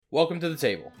Welcome to the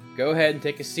table. Go ahead and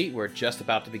take a seat, we're just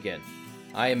about to begin.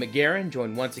 I am McGarren,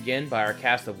 joined once again by our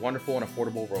cast of wonderful and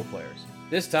affordable role players.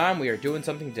 This time we are doing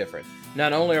something different.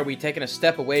 Not only are we taking a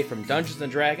step away from Dungeons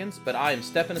 & Dragons, but I am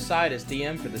stepping aside as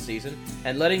DM for the season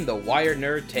and letting the Wired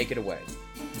Nerd take it away.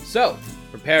 So,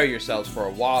 prepare yourselves for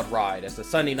a wild ride as the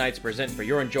Sunday nights present for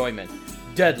your enjoyment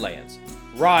Deadlands,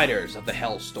 Riders of the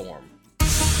Hellstorm.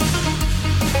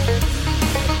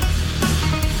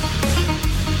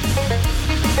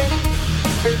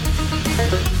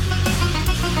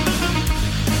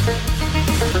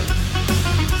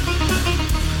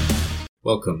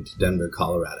 Welcome to Denver,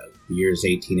 Colorado. The year is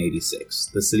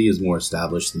 1886. The city is more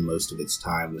established than most of its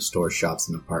time, with store shops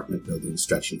and apartment buildings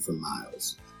stretching for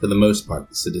miles. For the most part,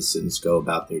 the citizens go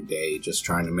about their day just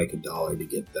trying to make a dollar to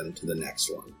get them to the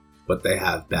next one. But they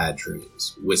have bad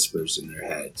dreams, whispers in their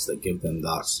heads that give them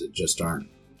thoughts that just aren't,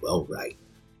 well, right.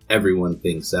 Everyone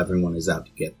thinks everyone is out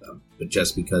to get them, but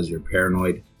just because you're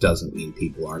paranoid doesn't mean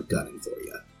people aren't gunning for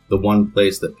you. The one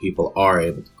place that people are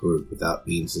able to group without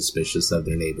being suspicious of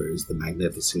their neighbor is the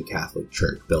magnificent Catholic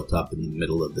Church built up in the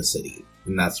middle of the city.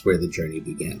 And that's where the journey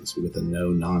begins, with a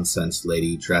no-nonsense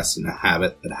lady dressed in a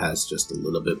habit that has just a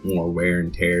little bit more wear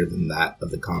and tear than that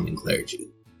of the common clergy.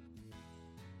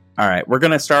 Alright, we're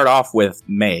going to start off with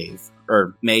Maeve.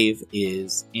 Maeve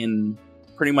is in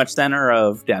pretty much center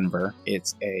of Denver.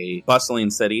 It's a bustling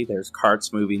city. There's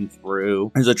carts moving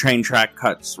through. There's a train track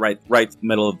cuts right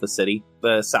middle of the city.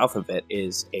 The south of it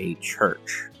is a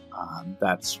church.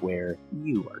 That's where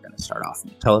you are going to start off.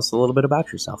 Tell us a little bit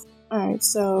about yourself. Alright,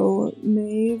 so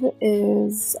Maeve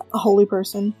is a holy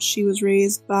person. She was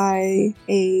raised by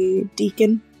a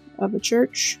deacon of a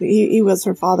church. He was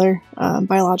her father,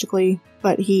 biologically,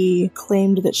 but he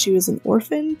claimed that she was an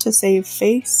orphan to save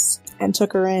face and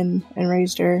took her in and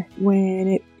raised her. When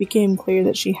it became clear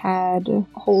that she had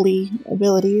holy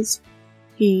abilities,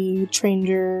 he trained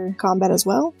her combat as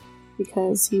well,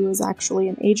 because he was actually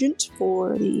an agent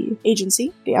for the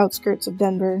agency, the outskirts of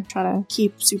Denver, trying to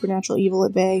keep supernatural evil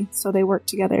at bay. So they worked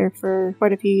together for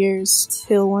quite a few years,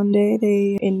 till one day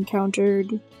they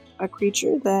encountered a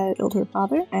creature that killed her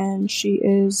father, and she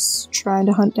is trying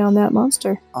to hunt down that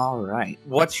monster. All right.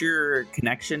 What's your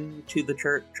connection to the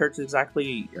church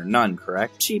exactly? You're none,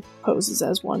 correct? She poses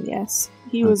as one, yes.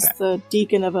 He was the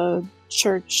deacon of a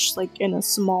church, like, in a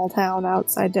small town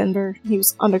outside Denver. He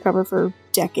was undercover for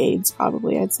decades,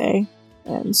 probably, I'd say.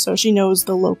 And so she knows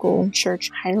the local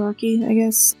church hierarchy, I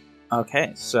guess.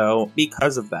 Okay, so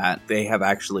because of that, they have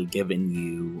actually given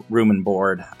you room and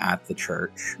board at the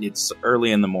church. It's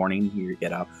early in the morning. You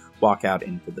get up, walk out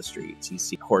into the streets. You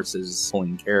see horses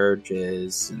pulling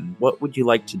carriages. And what would you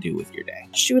like to do with your day?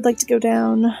 She would like to go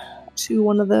down to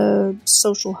one of the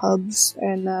social hubs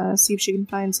and see if she can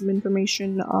find some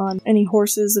information on any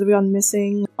horses that have gone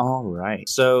missing. All right.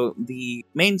 So the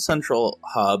main central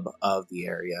hub of the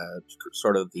area,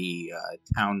 sort of the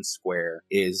town square,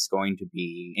 is going to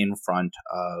be in front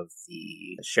of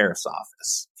the sheriff's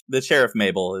office. The Sheriff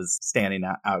Mabel is standing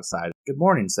outside. Good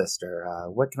morning, sister.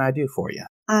 What can I do for you?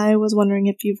 I was wondering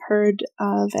if you've heard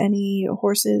of any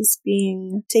horses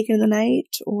being taken in the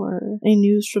night or any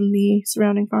news from the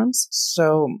surrounding farms?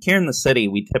 So here in the city,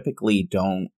 we typically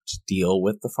don't deal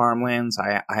with the farmlands.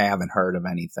 I haven't heard of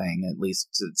anything. At least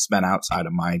it's been outside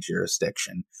of my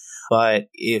jurisdiction. But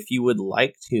if you would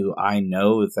like to, I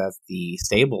know that the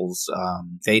stables,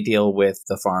 they deal with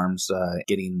the farms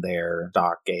getting their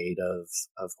stockade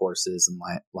of horses and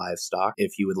livestock.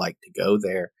 If you would like to go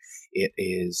there, it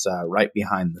is right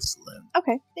behind the saloon.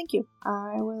 Okay, thank you.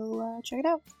 I will check it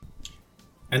out.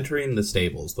 Entering the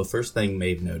stables, the first thing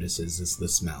Maeve notices is the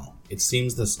smell. It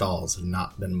seems the stalls have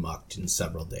not been mucked in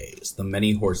several days. The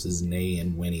many horses neigh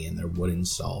and whinny in their wooden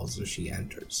stalls as she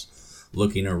enters.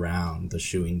 Looking around, the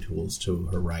shoeing tools to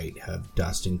her right have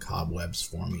dust and cobwebs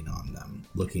forming on them.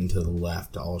 Looking to the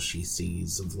left, all she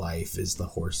sees of life is the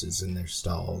horses in their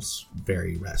stalls,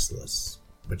 very restless.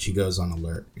 But she goes on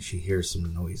alert as she hears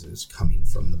some noises coming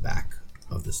from the back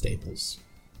of the stables.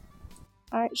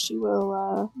 Alright, she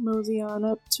will mosey on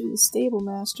up to the stable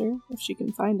master, if she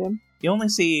can find him. You only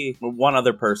see one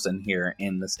other person here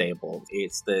in the stable.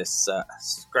 It's this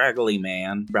scraggly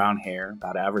man, brown hair,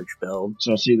 about average build.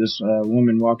 So I see this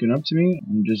woman walking up to me.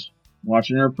 I'm just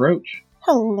watching her approach.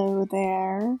 Hello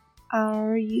there.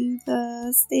 Are you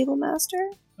the stable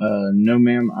master? No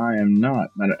ma'am, I am not.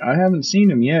 But I haven't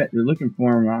seen him yet. You're looking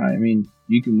for him. I mean,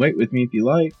 you can wait with me if you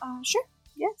like. Sure,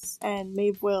 yes. And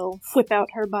Maeve will whip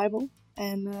out her Bible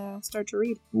and start to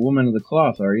read. A woman of the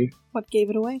cloth, are you? What gave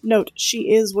it away? Note,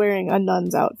 she is wearing a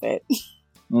nun's outfit.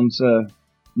 Well, it's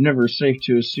never safe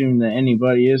to assume that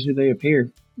anybody is who they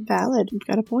appear. Valid, you've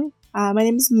got a point. My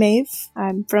name is Maeve.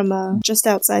 I'm from just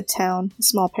outside town, a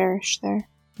small parish there.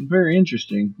 Very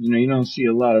interesting. You don't see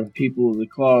a lot of people of the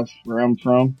cloth where I'm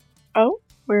from. Oh,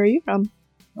 where are you from?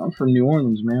 I'm from New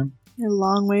Orleans, ma'am. You're a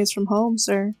long ways from home,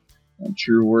 sir.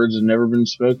 True words have never been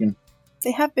spoken.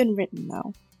 They have been written,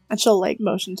 though. And she'll,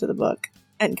 motion to the book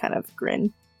and kind of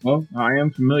grin. Well, I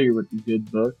am familiar with the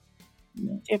good book. Do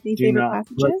you have any favorite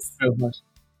passages?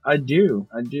 I do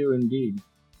indeed.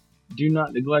 Do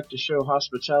not neglect to show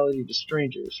hospitality to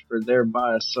strangers, for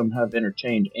thereby some have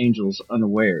entertained angels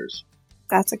unawares.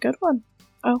 That's a good one.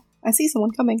 Oh, I see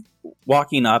someone coming.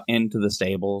 Walking up into the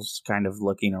stables, kind of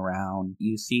looking around,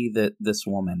 you see that this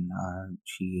woman,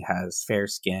 she has fair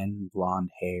skin, blonde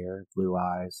hair, blue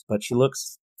eyes, but she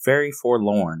looks very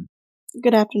forlorn.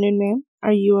 Good afternoon, ma'am.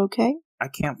 Are you okay? I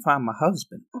can't find my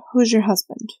husband. Who's your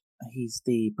husband? He's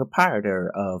the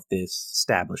proprietor of this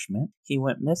establishment. He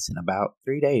went missing about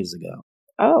 3 days ago.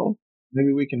 Oh.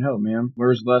 Maybe we can help, ma'am. Where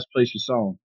was the last place you saw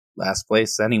him? Last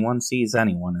place anyone sees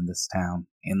anyone in this town.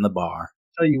 In the bar.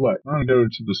 Tell you what. I'm going to go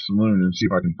to the saloon and see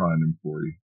if I can find him for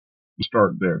you. We'll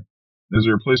start there. Is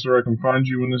there a place where I can find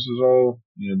you when this is all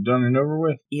done and over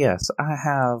with? Yes, I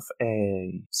have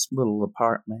a little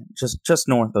apartment just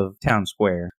north of town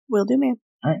square. Will do, ma'am.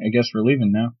 All right, I guess we're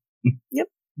leaving now. Yep.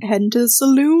 Heading to the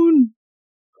saloon.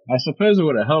 I suppose it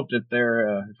would have helped if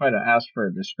I'd have asked for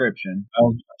a description.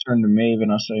 I'll turn to Maeve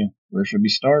and I'll say, where should we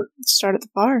start? Start at the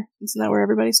bar. Isn't that where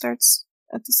everybody starts?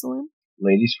 At the saloon?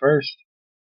 Ladies first.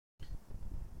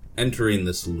 Entering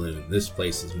the saloon, this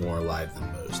place is more alive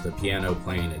than most, the piano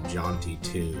playing a jaunty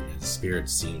tune and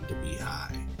spirits seem to be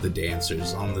high. The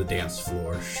dancers on the dance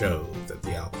floor show that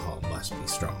the alcohol must be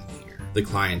strong here. The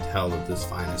clientele of this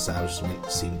fine establishment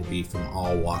seem to be from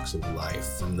all walks of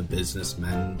life, from the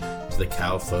businessmen to the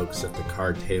cowfolks at the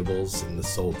card tables and the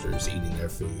soldiers eating their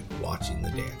food, watching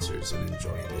the dancers and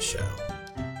enjoying the show.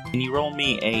 Can you roll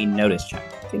me a notice check?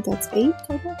 I think that's 8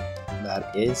 total.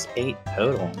 That is 8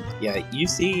 total. Yeah, you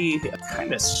see a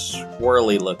kind of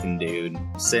swirly looking dude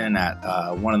sitting at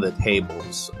one of the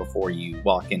tables before you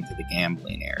walk into the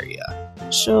gambling area.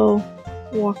 She'll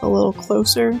walk a little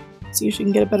closer, see if she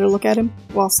can get a better look at him,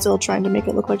 while still trying to make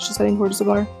it look like she's heading towards the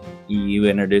bar. You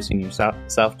introducing yourself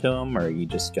to him, or are you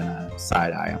just gonna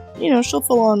side-eye him? She'll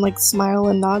full on, smile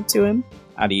and nod to him.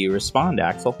 How do you respond,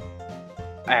 Axel?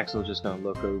 Axel's just gonna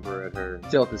look over at her,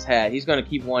 tilt his hat. He's gonna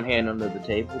keep one hand under the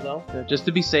table, though. Just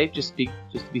to be safe, just to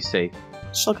be safe.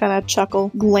 She'll kind of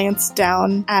chuckle, glance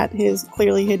down at his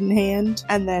clearly hidden hand,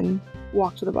 and then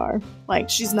walk to the bar.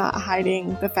 She's not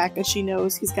hiding the fact that she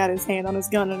knows he's got his hand on his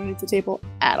gun underneath the table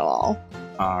at all.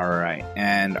 Alright,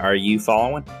 and are you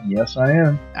following? Yes, I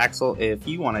am. Axel, if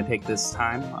you want to take this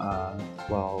time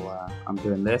while I'm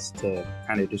doing this to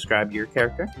kind of describe your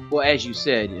character. Well, as you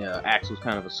said, Axel's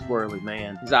kind of a squirrely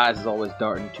man. His eyes is always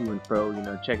darting to and fro,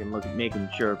 checking, looking, making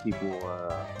sure people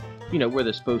where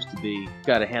they're supposed to be.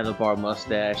 Got a handlebar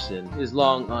mustache, and his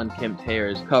long, unkempt hair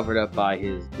is covered up by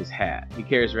his hat. He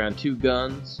carries around 2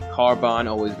 guns, carbine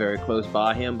always very close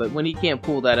by him, but when he can't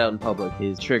pull that out in public,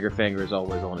 his trigger finger is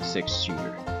always on a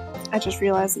 6-shooter. I just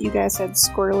realized that you guys said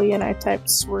squirrely, and I typed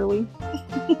swirly.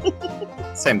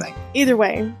 Same thing. Either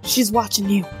way, she's watching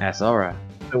you. That's alright.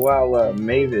 So while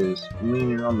Maeve is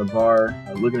leaning on the bar,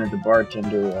 looking at the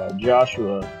bartender,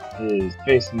 Joshua is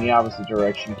facing the opposite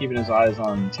direction, keeping his eyes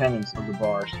on the tenants of the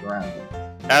bar surrounding him.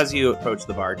 As you approach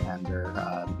the bartender,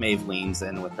 Maeve leans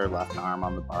in with her left arm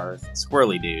on the bar.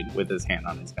 Squirrely dude with his hand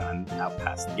on his gun out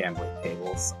past the gambling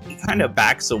tables. He kind of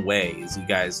backs away as you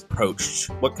guys approach.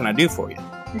 What can I do for you?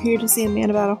 We're here to see a man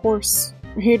about a horse.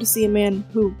 We're here to see a man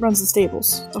who runs the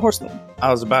stables. The horseman.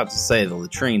 I was about to say the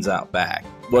latrine's out back.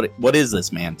 What is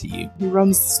this man to you? He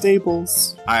runs the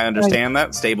stables. I understand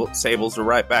that. Stables are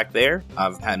right back there.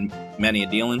 I've had many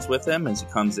dealings with him as he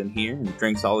comes in here and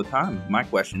drinks all the time. My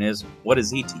question is, what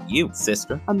is he to you,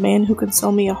 sister? A man who could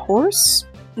sell me a horse?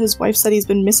 His wife said he's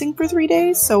been missing for 3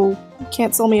 days, so he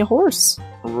can't sell me a horse.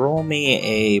 Roll me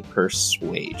a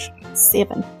persuasion.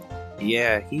 7.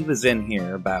 Yeah, he was in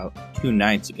here about 2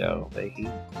 nights ago, but he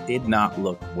did not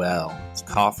look well. He's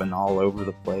coughing all over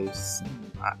the place.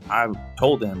 I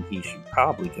told him he should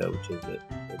probably go to the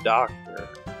doctor.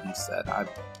 He said I'd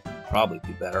probably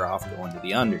be better off going to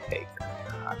the undertaker.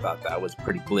 I thought that was a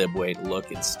pretty glib way to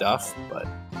look at stuff, but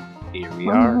here we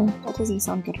are. That doesn't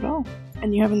sound good at all.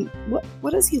 And you haven't...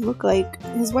 What does he look like?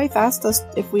 His wife asked us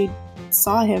if we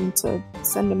saw him to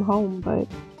send him home, but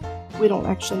we don't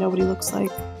actually know what he looks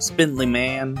like. Spindly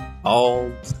man,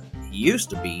 bald. He used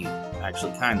to be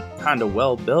actually kind of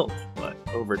well built, but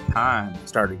over time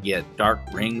started to get dark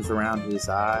rings around his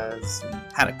eyes and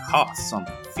had a cough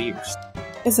something fierce.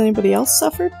 Has anybody else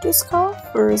suffered this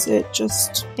cough, or is it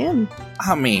just him?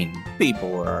 I mean,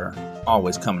 people are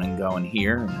always coming and going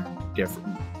here in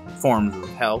different forms of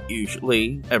health.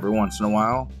 Usually, every once in a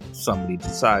while, somebody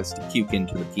decides to puke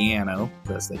into the piano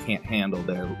because they can't handle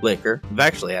their liquor. I've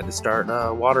actually had to start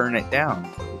watering it down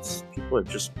because people are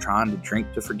just trying to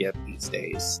drink to forget these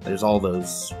days. There's all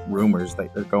those rumors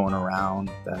that are going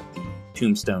around that the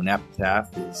Tombstone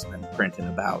Epitaph has been printing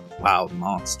about wild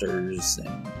monsters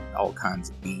and all kinds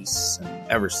of beasts, and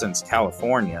ever since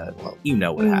California, well, you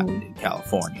know what happened in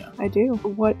California. I do.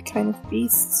 What kind of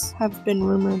beasts have been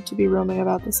rumored to be roaming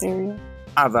about this area?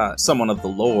 I thought someone of the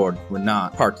Lord would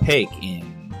not partake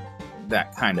in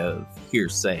that kind of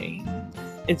hearsay.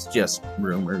 It's just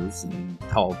rumors and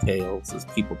tall tales, as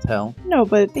people tell. No,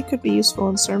 but they could be useful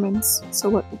in sermons. So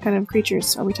what kind of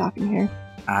creatures are we talking here?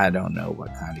 I don't know what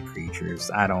kind of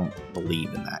creatures. I don't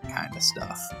believe in that kind of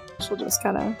stuff. She'll just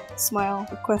kind of smile,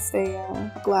 request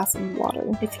a glass of water,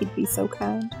 if he'd be so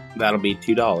kind. That'll be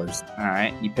 $2.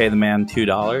 Alright, you pay the man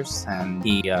 $2, and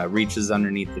he reaches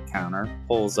underneath the counter,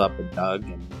 pulls up a jug,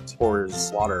 and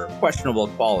pours water of questionable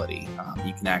quality.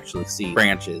 You can actually see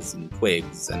branches and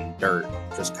twigs and dirt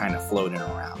just kind of floating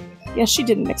around. Yeah, she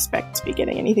didn't expect to be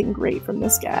getting anything great from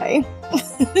this guy.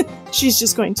 She's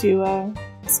just going to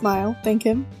smile, thank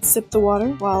him, sip the water,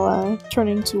 while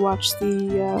turning to watch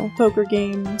the poker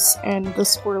games and the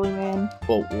Squirrely Man.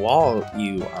 Well, while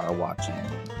you are watching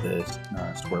the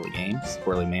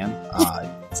Squirrely Man,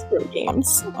 Squirrely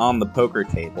games. On the poker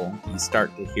table, you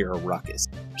start to hear a ruckus.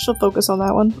 She'll focus on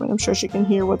that one. I'm sure she can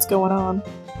hear what's going on.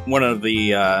 One of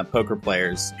the poker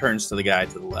players turns to the guy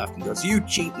to the left and goes, "You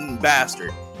cheating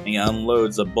bastard!" And he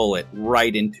unloads a bullet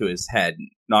right into his head,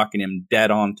 knocking him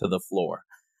dead onto the floor.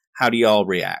 How do y'all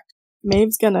react?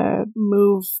 Maeve's gonna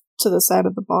move to the side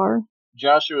of the bar.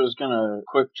 Joshua's gonna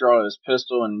quick draw his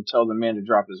pistol and tell the man to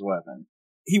drop his weapon.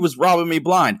 He was robbing me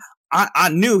blind. I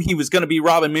knew he was gonna be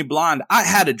robbing me blind. I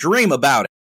had a dream about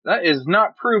it. That is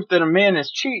not proof that a man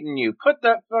is cheating you. Put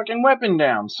that fucking weapon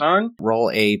down, son. Roll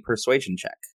a persuasion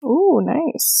check. Ooh,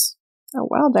 nice. Oh,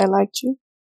 wow, I liked you.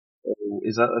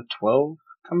 Is that a 12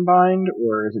 combined,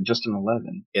 or is it just an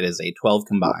 11? It is a 12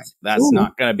 combined. That's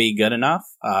not going to be good enough.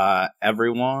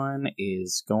 Everyone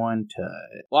is going to...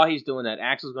 While he's doing that,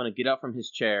 Axel's going to get up from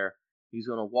his chair. He's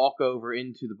going to walk over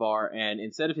into the bar, and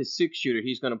instead of his 6-shooter,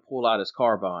 he's going to pull out his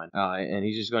carbine, and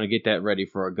he's just going to get that ready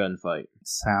for a gunfight.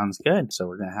 Sounds good. So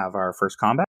we're going to have our first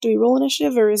combat. Do we roll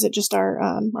initiative, or is it just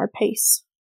our pace?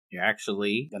 You're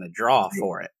actually going to draw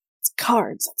for it. It's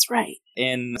cards, that's right.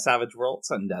 In Savage Worlds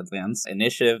and Deadlands,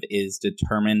 initiative is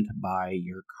determined by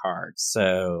your cards.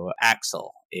 So,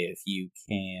 Axel, if you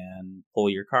can pull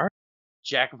your card.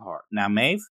 Jack of Hearts. Now,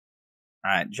 Maeve.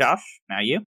 All right, Josh, now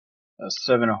you.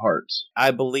 7 of Hearts.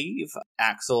 I believe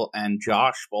Axel and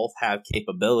Josh both have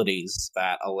capabilities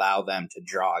that allow them to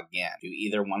draw again. Do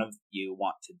either one of you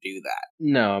want to do that?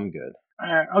 No, I'm good.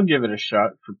 I'll give it a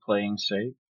shot for playing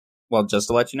safe. Well, just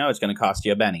to let you know, it's going to cost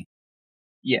you a penny.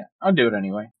 Yeah, I'll do it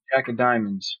anyway. Jack of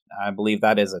Diamonds. I believe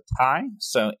that is a tie.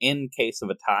 So in case of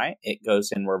a tie, it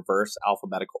goes in reverse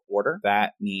alphabetical order.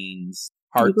 That means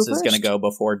Hearts is going to go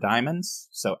before Diamonds.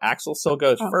 So Axel still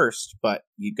goes first, but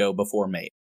you go before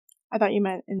Mate. I thought you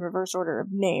meant in reverse order of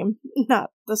name, not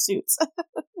the suits.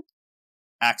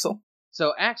 Axel?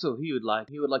 So Axel, he would like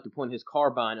to point his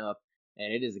carbine up,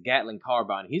 and it is a Gatling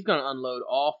carbine. He's going to unload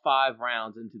all 5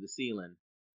 rounds into the ceiling.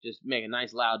 Just make a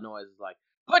nice loud noise. It's like,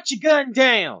 "Put your gun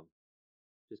down!"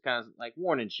 Just kind of like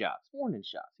warning shots. Warning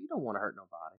shots. You don't want to hurt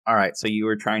nobody. All right, so you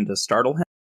were trying to startle him?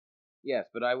 Yes,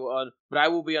 but I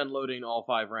will be unloading all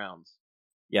 5 rounds.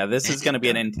 Yeah, this is going to be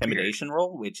an intimidation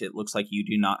roll, which it looks like you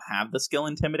do not have the skill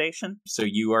intimidation. So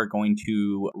you are going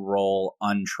to roll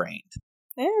untrained.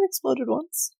 Yeah, it exploded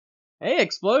once. Hey, it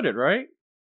exploded, right?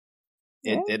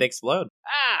 It did explode.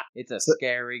 Ah! It's a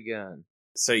scary gun.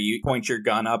 So you point your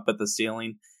gun up at the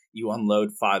ceiling. You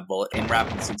unload 5 bullets in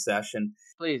rapid succession.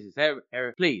 Please,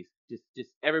 just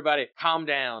everybody calm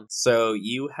down. So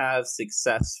you have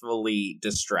successfully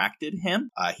distracted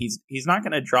him. He's not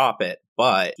going to drop it,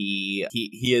 but he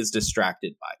is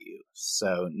distracted by you.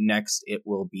 So next it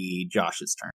will be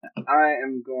Josh's turn. I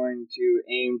am going to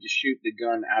aim to shoot the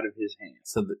gun out of his hand.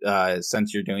 So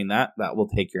since you're doing that, that will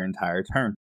take your entire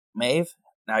turn. Maeve,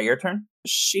 now your turn.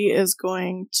 She is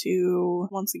going to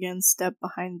once again step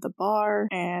behind the bar,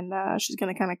 and she's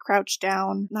going to kind of crouch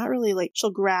down. Not really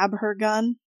she'll grab her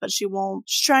gun, but she won't.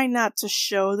 She's trying not to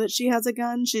show that she has a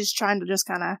gun. She's trying to just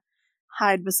kind of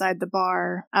hide beside the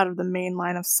bar out of the main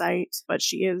line of sight, but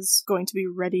she is going to be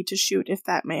ready to shoot if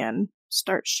that man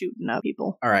start shooting up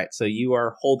people. All right, so you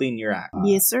are holding your action.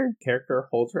 Yes, sir. Character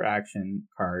holds her action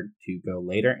card to go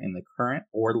later in the current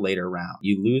or later round.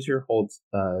 You lose your hold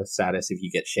status if you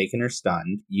get shaken or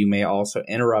stunned. You may also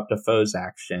interrupt a foe's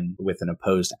action with an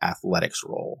opposed athletics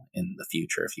roll in the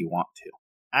future if you want to.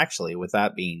 Actually, with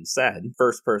that being said,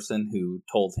 first person who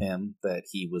told him that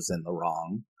he was in the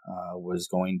wrong was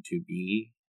going to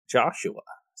be Joshua.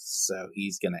 So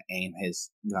he's going to aim his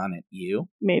gun at you.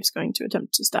 Maeve's going to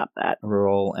attempt to stop that.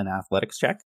 Roll an athletics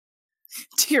check.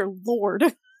 Dear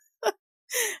Lord.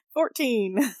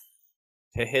 14.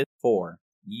 To hit 4.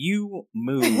 You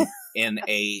move in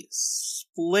a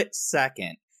split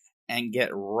second and get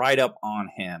right up on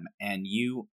him, and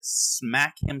you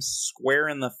smack him square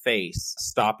in the face,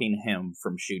 stopping him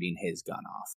from shooting his gun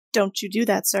off. Don't you do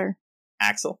that, sir.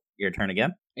 Axel, your turn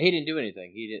again. He didn't do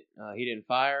anything. He didn't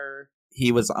fire.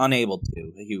 He was unable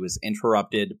to. He was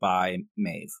interrupted by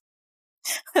Maeve.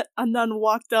 A nun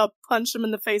walked up, punched him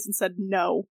in the face, and said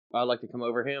no. I'd like to come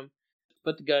over him,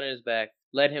 put the gun in his back,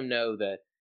 let him know that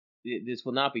this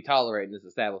will not be tolerated in this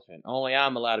establishment. Only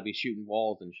I'm allowed to be shooting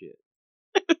walls and shit.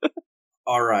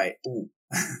 All right.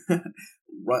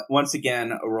 Once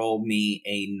again, roll me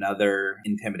another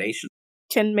intimidation.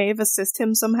 Can Maeve assist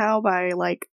him somehow by,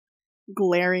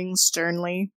 glaring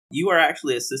sternly? You are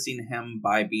actually assisting him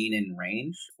by being in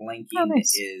range. Flanking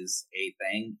is a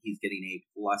thing. He's getting a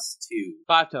 +2.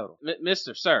 5 total.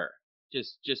 Mr. Sir,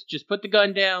 just put the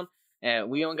gun down, and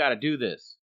we don't got to do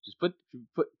this. Just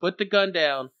put the gun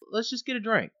down. Let's just get a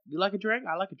drink. You like a drink?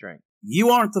 I like a drink.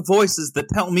 You aren't the voices that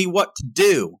tell me what to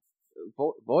do.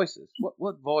 Voices?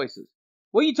 What voices?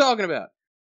 What are you talking about?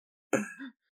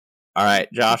 All right,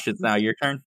 Josh, it's now your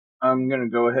turn. I'm gonna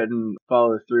go ahead and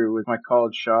follow through with my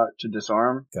called shot to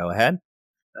disarm. Go ahead.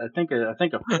 I think a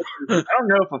 40, I don't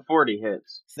know if a 40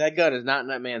 hits. That gun is not in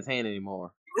that man's hand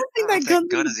anymore. I think that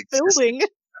gun is building.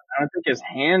 I don't think his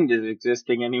hand is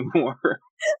existing anymore.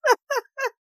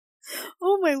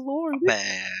 Oh my lord.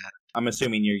 Man. I'm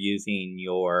assuming you're using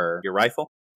your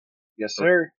rifle? Yes,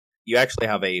 sir. You actually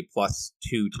have a +2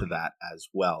 to that as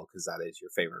well, because that is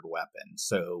your favorite weapon.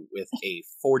 So with a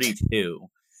 42...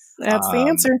 That's the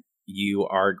answer. You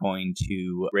are going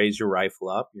to raise your rifle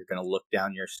up, you're going to look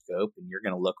down your scope, and you're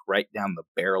going to look right down the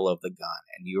barrel of the gun,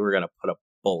 and you are going to put a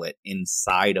bullet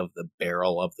inside of the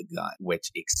barrel of the gun, which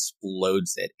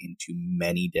explodes it into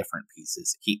many different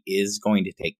pieces. He is going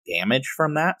to take damage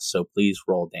from that, so please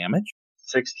roll damage.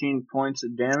 16 points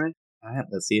of damage. All right,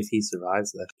 let's see if he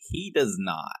survives this. He does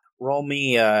not. Roll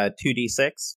me 2d6.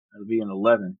 That'll be an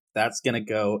 11. That's going to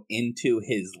go into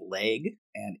his leg,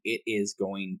 and it is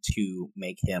going to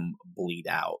make him bleed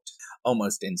out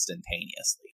almost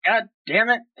instantaneously. God damn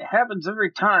it. It happens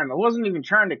every time. I wasn't even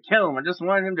trying to kill him. I just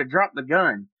wanted him to drop the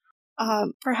gun.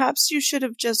 Perhaps you should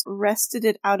have just wrested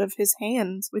it out of his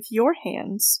hands with your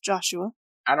hands, Joshua.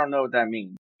 I don't know what that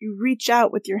means. You reach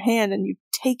out with your hand and you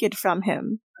take it from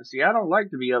him. See, I don't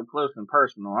like to be up close and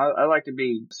personal. I like to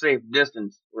be safe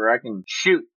distance where I can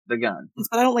shoot the gun.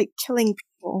 But I don't like killing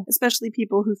people, especially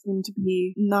people who seem to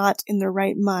be not in their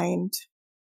right mind.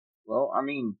 Well, I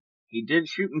mean, he did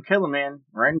shoot and kill a man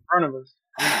right in front of us.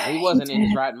 He wasn't in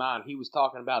his right mind. He was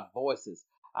talking about voices.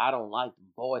 I don't like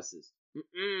voices.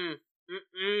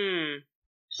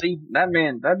 See, that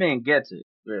man gets it.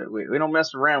 We don't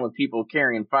mess around with people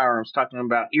carrying firearms talking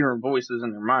about hearing voices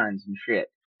in their minds and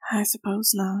shit. I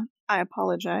suppose not. I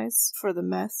apologize for the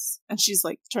mess. And she's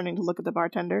turning to look at the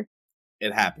bartender.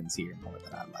 It happens here more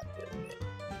than I'd like to admit.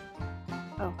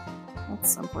 Oh,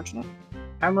 that's unfortunate.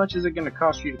 How much is it going to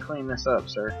cost you to clean this up,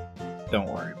 sir? Don't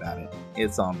worry about it.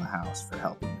 It's on the house for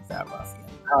helping with that ruffian.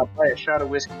 I'll buy a shot of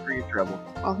whiskey for your trouble.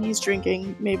 While he's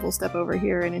drinking, Maeve will step over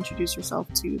here and introduce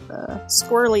herself to the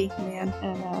squirrely man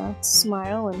and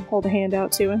smile and hold a hand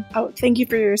out to him. Oh, thank you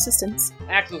for your assistance.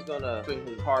 Axel's gonna swing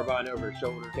his carbine over his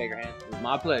shoulder, take her hand. It was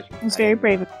my pleasure. It was very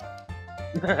brave.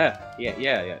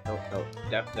 yeah.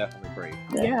 Definitely brave.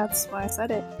 Yeah, that's why I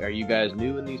said it. Are you guys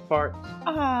new in these parts?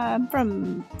 I'm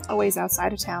from a ways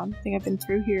outside of town. I think I've been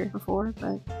through here before,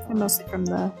 but I'm mostly from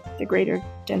the greater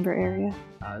Denver area.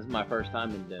 This is my first time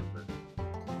in Denver.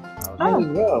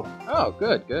 Oh,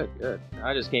 Good.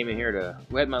 I just came in here to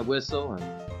wet my whistle, and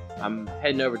I'm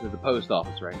heading over to the post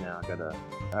office right now.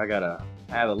 I gotta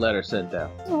have a letter sent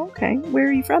out. Oh, okay. Where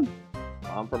are you from?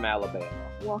 I'm from Alabama.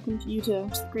 Welcome to you to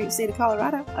the great state of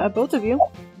Colorado. Both of you.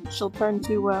 She'll turn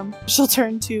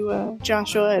to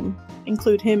Joshua and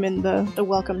include him in the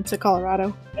welcome to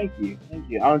Colorado. Thank you.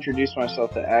 I'll introduce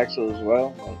myself to Axel as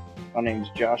well. My name's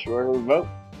Joshua Hervote,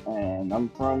 and I'm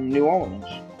from New Orleans.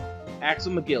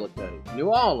 Axel McGillicuddy, New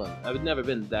Orleans. I've never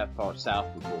been that far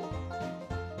south before.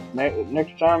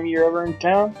 Next time you're ever in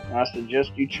town, I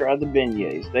suggest you try the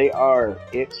beignets. They are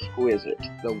exquisite.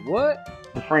 The what?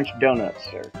 The French donuts,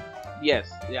 sir.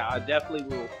 Yes, yeah, I definitely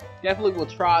will. Definitely will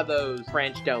try those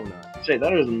French donuts. Say,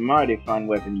 that is a mighty fine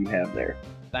weapon you have there.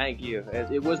 Thank you.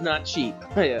 It was not cheap.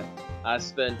 Yeah, I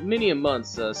spent many a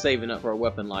months saving up for a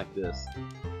weapon like this.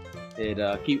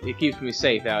 It keeps me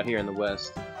safe out here in the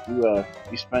West. You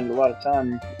spend a lot of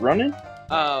time running?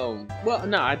 Well,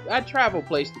 no, I travel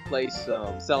place to place,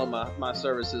 selling my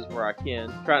services where I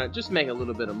can, trying to just make a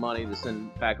little bit of money to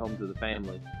send back home to the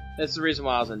family. That's the reason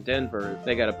why I was in Denver.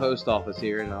 They got a post office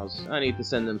here, and I need to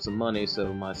send them some money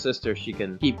so my sister, she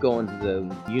can keep going to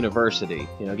the university,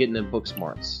 getting them book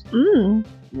smarts. Mm.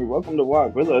 You're welcome to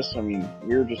walk with us. I mean,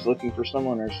 we're just looking for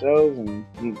someone ourselves, and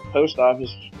the post office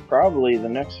is probably the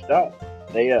next stop.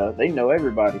 They know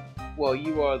everybody. Well,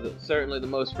 you are certainly the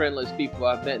most friendliest people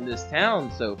I've met in this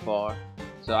town so far.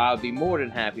 So I would be more than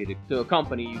happy to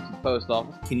accompany you to the post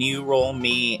office. Can you roll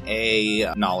me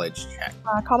a knowledge check?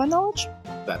 Common knowledge?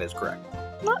 That is correct.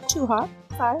 Not too hot.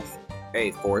 5.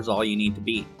 Hey, 4 is all you need to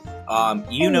beat.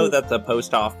 You know that the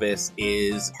post office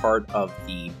is part of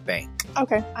the bank.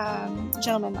 Okay.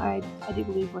 Gentlemen, I do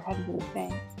believe we're heading to the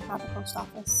bank, not the post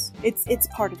office. It's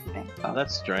part of the bank. Oh,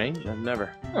 that's strange. I've never...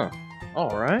 Huh.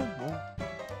 All right. Well.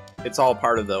 It's all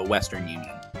part of the Western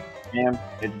Union. Ma'am,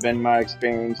 it's been my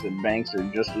experience that banks are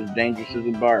just as dangerous as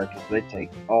a bar because they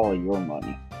take all of your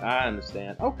money. I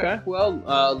understand. Okay.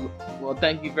 Well,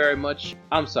 thank you very much.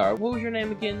 I'm sorry. What was your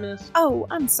name again, miss? Oh,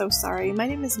 I'm so sorry. My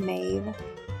name is Maeve.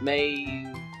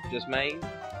 Maeve? Just Maeve?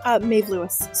 Maeve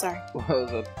Lewis. Sorry. Well,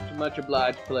 it was a much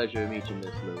obliged pleasure to meet you,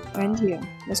 Miss Lewis. And you,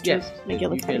 Mr. Yes.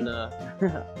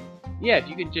 McGillicuddy. Yeah, if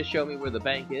you could just show me where the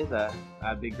bank is,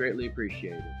 I'd be greatly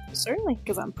appreciated. Certainly,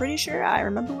 because I'm pretty sure I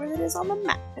remember where it is on the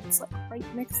map. It's like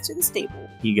right next to the stable.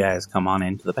 You guys come on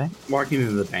into the bank. Walking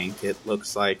into the bank, it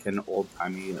looks like an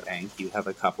old-timey bank. You have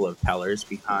a couple of tellers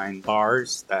behind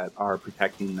bars that are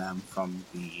protecting them from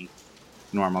the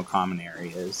normal common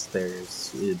areas.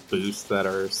 There's booths that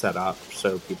are set up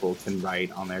so people can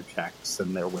write on their checks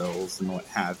and their wills and what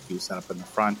have you set up in the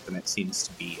front, and it seems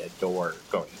to be a door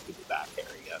going to the back area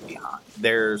behind.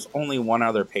 There's only one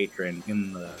other patron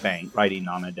in the bank writing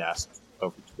on a desk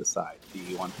over to the side. Do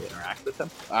you want to interact with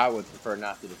him? I would prefer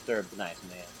not to disturb the nice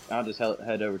man. I'll just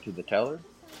head over to the teller.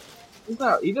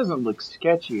 He doesn't look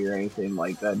sketchy or anything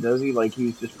like that, does he? Like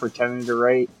he's just pretending to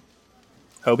write?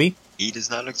 Hobie? He does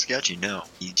not look sketchy, no.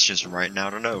 He's just writing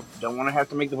out a note. Don't want to have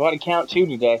to make the body count too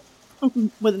today.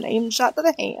 With an aim shot to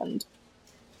the hand.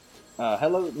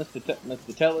 Hello,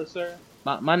 Mr. Teller, sir.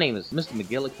 My name is Mr.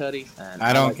 McGillicuddy. And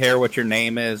I don't care what your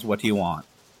name is. What do you want?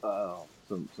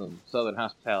 Some southern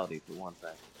hospitality for one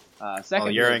thing.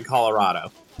 Second, you're in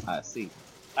Colorado. I see.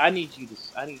 I need you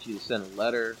to send a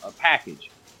letter, a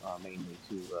package, mainly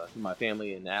to my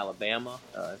family in Alabama.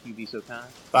 If you'd be so kind.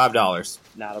 $5.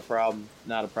 Not a problem,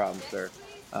 sir.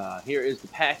 Here is the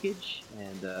package,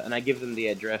 and I give them the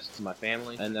address to my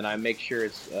family, and then I make sure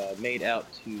it's made out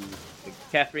to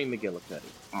Catherine McGillicuddy.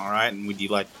 All right, and would you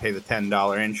like to pay the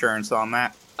 $10 insurance on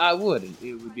that? I would.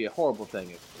 It would be a horrible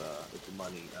thing if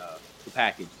the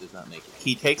package does not make it.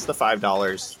 He takes the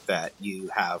 $5 that you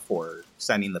have for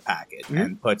sending the package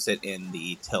and puts it in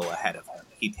the till ahead of him.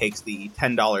 He takes the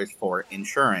 $10 for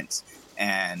insurance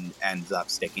and ends up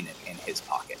sticking it in his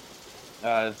pocket.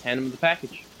 Hand him the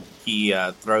package. He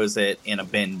throws it in a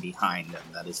bin behind him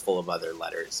that is full of other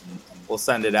letters, and we'll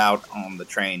send it out on the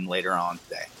train later on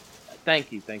today.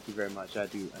 Thank you very much. I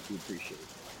do appreciate it.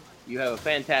 You have a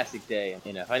fantastic day,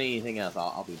 and if I need anything else,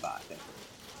 I'll be by. Thank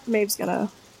you. Maeve's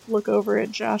gonna look over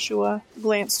at Joshua,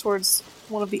 glance towards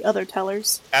one of the other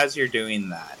tellers. As you're doing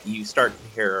that, you start to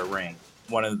hear a ring.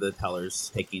 One of the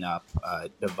tellers picking up a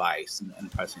device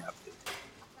and pressing up his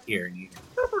ear, and you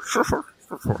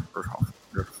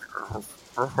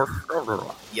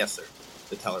yes, sir,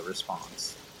 the teller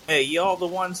responds. Hey, y'all the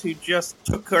ones who just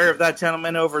took care of that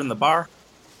gentleman over in the bar?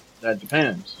 That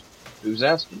depends. Who's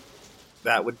asking?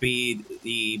 That would be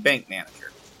the bank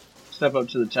manager. Step up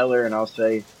to the teller and I'll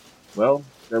say, well,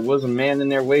 there was a man in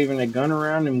there waving a gun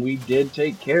around and we did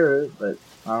take care of it, but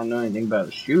I don't know anything about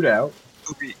a shootout.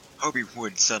 Hobie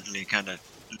would suddenly kind of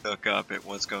look up at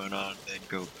what's going on, then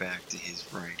go back to his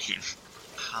writing.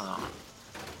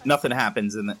 Nothing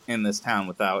happens in this town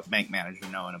without bank manager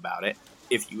knowing about it.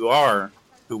 If you are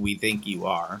who we think you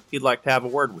are, he'd like to have a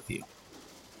word with you.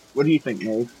 What do you think,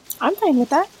 Maeve? I'm fine with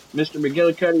that. Mr.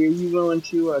 McGillicuddy, are you willing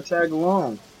to tag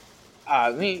along?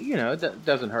 I mean, it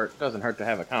doesn't hurt to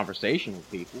have a conversation with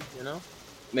people,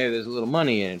 Maybe there's a little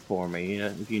money in it for me,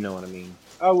 if you know what I mean.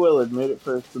 I will admit at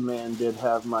first the man did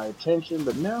have my attention,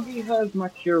 but now he has my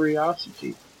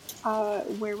curiosity.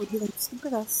 Where would he like to speak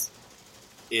with us?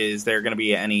 Is there going to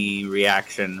be any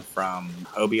reaction from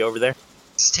Obi over there?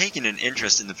 He's taking an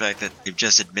interest in the fact that they've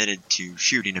just admitted to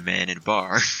shooting a man in a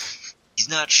bar. He's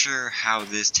not sure how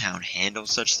this town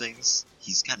handles such things.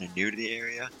 He's kind of new to the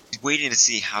area. He's waiting to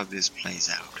see how this plays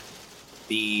out.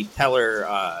 The teller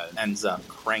ends up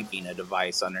cranking a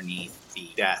device underneath the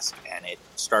desk, and it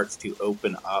starts to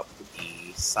open up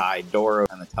the side door,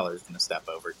 and the teller's going to step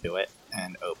over to it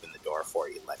and open the door for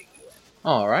you, letting you in.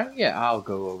 All right, yeah, I'll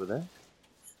go over there.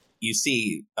 You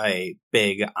see a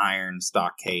big iron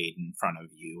stockade in front of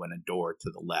you and a door to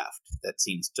the left that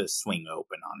seems to swing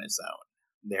open on its own.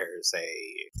 There's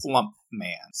a plump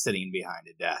man sitting behind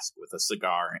a desk with a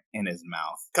cigar in his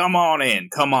mouth. Come on in,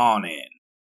 come on in.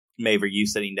 Maeve, are you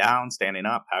sitting down, standing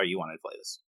up? How do you want to play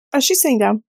this? She's sitting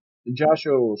down.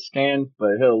 Joshua will stand,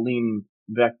 but he'll lean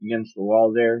back against the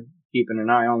wall there, keeping an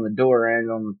eye on the door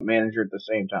and on the manager at the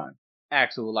same time.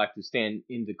 Axel would like to stand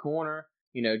in the corner,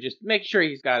 just make sure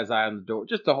he's got his eye on the door,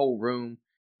 just the whole room,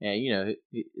 and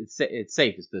it's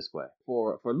safest this way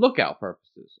for lookout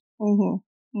purposes.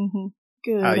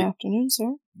 Good afternoon,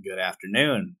 sir. Good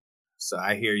afternoon. So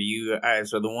I hear you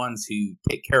guys are the ones who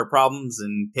take care of problems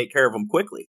and take care of them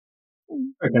quickly.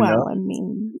 Well, I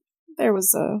mean, there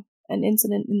was an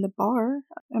incident in the bar.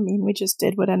 I mean, we just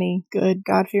did what any good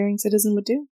God-fearing citizen would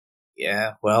do.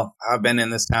 Yeah, well, I've been in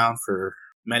this town for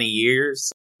many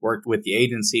years, worked with the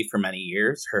agency for many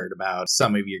years, heard about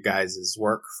some of your guys'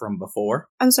 work from before.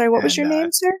 I'm sorry, what was your name,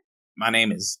 sir? My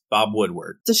name is Bob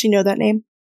Woodward. Does she know that name?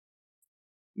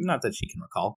 Not that she can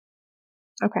recall.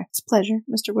 Okay, it's a pleasure,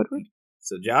 Mr. Woodward.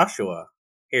 So Joshua,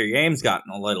 here your aim's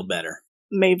gotten a little better.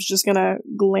 Maeve's just gonna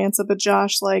glance up at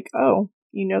Josh like, oh,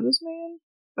 you know this man?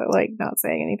 But, not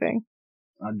saying anything.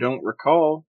 I don't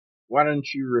recall. Why don't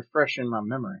you refresh in my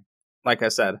memory? Like I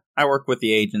said, I work with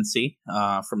the agency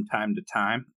from time to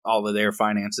time. All of their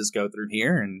finances go through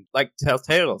here and like to tell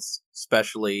tales,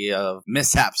 especially of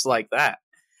mishaps like that.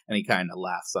 And he kind of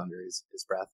laughs under his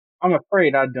breath. I'm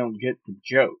afraid I don't get the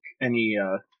joke. And he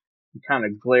kind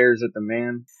of glares at the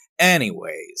man.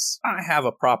 Anyways, I have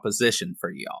a proposition for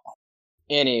y'all.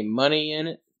 Any money in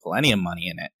it? Plenty of money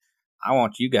in it. I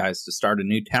want you guys to start a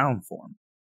new town for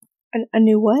me. A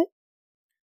new what?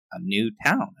 A new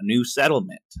town, a new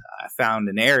settlement. I found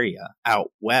an area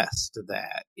out west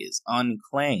that is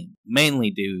unclaimed, mainly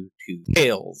due to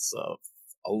tales of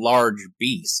a large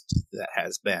beast that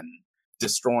has been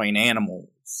destroying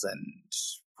animals and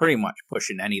pretty much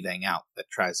pushing anything out that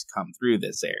tries to come through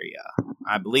this area.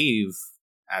 I believe,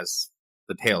 as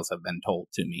the tales have been told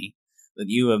to me, that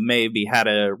you have maybe had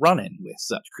a run-in with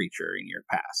such creature in your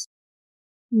past.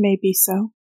 Maybe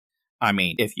so. I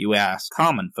mean, if you ask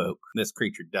common folk, this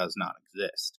creature does not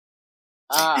exist.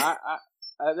 I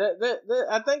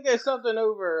think there's something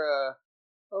over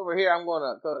here. I'm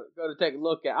gonna go to take a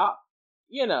look at.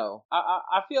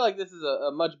 I feel like this is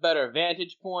a much better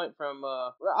vantage point from.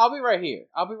 I'll be right here.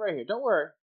 Don't worry.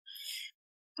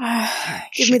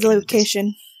 Give me the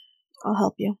location. I'll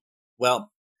help you.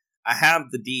 Well, I have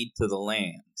the deed to the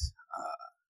land,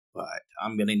 but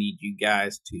I'm going to need you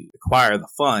guys to acquire the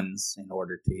funds in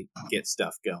order to get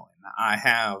stuff going. I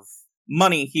have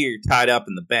money here tied up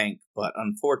in the bank, but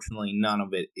unfortunately none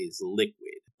of it is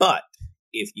liquid. But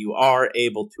if you are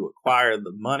able to acquire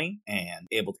the money and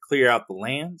able to clear out the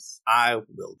lands, I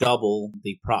will double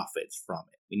the profits from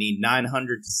it. We need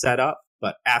 900 to set up,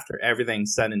 but after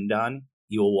everything's said and done,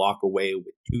 you will walk away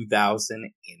with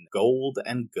 2,000 in gold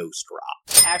and ghost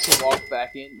rock. Axel walks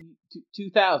back in.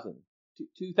 2,000.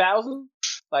 2,000?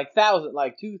 Like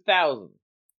 2,000.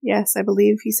 Yes, I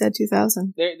believe he said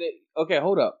 2,000. Okay,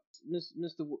 hold up.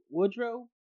 Mr. Woodrow?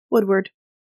 Woodward.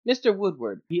 Mr.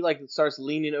 Woodward. He starts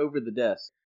leaning over the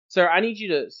desk. Sir, I need you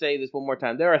to say this one more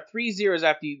time. There are 3 zeros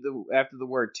after the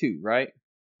word 2, right?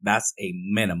 That's a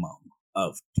minimum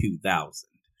of 2,000.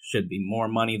 Should be more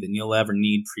money than you'll ever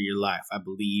need for your life. I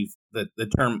believe that the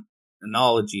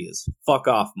terminology is fuck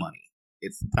off money.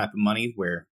 It's the type of money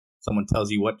where someone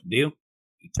tells you what to do,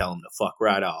 you tell them to fuck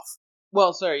right off.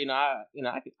 Well, sir,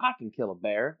 I can kill a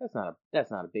bear.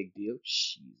 That's not a big deal.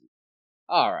 Jeez.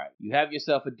 All right, you have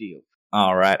yourself a deal.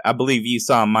 All right, I believe you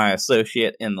saw my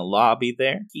associate in the lobby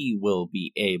there. He will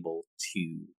be able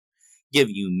to give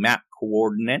you map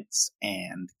coordinates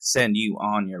and send you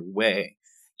on your way.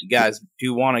 You guys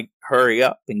do want to hurry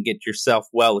up and get yourself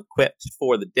well equipped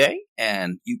for the day,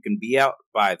 and you can be out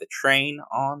by the train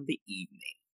on the evening.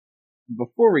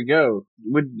 Before we go,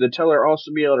 would the teller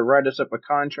also be able to write us up a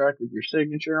contract with your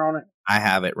signature on it? I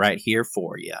have it right here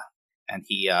for you. And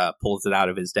he pulls it out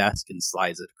of his desk and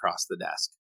slides it across the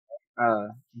desk.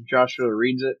 Joshua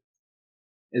reads it.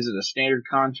 Is it a standard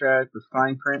contract with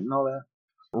fine print and all that?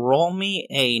 Roll me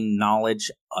a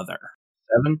knowledge other.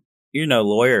 7? You're no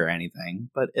lawyer or anything,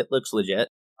 but it looks legit.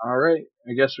 Alright,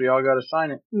 I guess we all gotta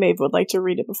sign it. Maeve would like to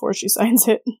read it before she signs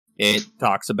it. It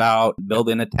talks about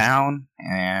building a town,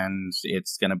 and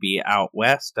it's going to be out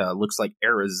west. Looks like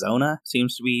Arizona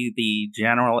seems to be the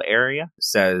general area. It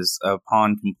says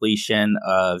upon completion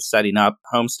of setting up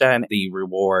homestead, the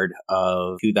reward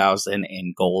of 2,000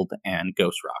 in gold and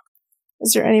ghost rock.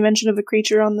 Is there any mention of the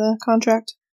creature on the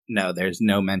contract? No, there's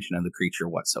no mention of the creature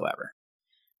whatsoever.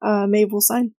 Maeve will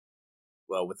sign.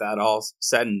 Well, with that all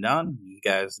said and done, you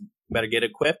guys better get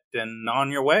equipped and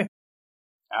on your way.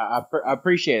 I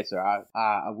appreciate it, sir.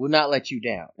 I will not let you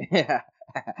down.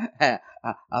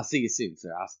 I'll see you soon, sir.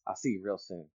 I'll see you real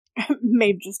soon.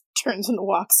 Maeve just turns and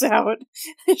walks out.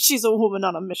 She's a woman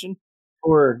on a mission.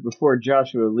 Before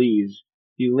Joshua leaves,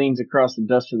 he leans across the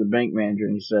desk to the bank manager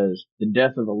and he says, "The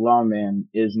death of a lawman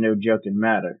is no joking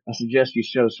matter. I suggest you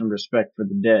show some respect for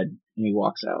the dead." And he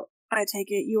walks out. I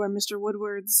take it you are Mr.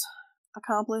 Woodward's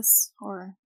accomplice,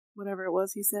 or whatever it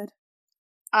was he said.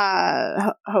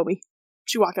 Hobie.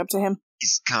 She walked up to him.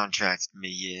 He's contracted me,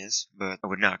 yes, but I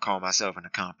would not call myself an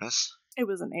accomplice. It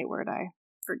was an A word. I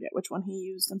forget which one he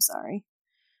used. I'm sorry.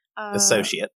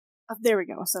 Associate. There we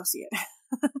go. Associate.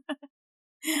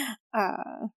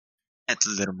 That's a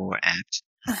little more apt.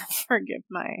 Forgive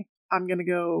I'm gonna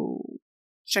go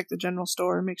check the general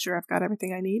store, make sure I've got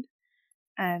everything I need.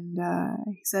 And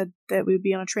he said that we would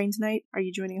be on a train tonight. Are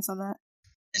you joining us on that?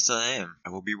 Yes, I am. I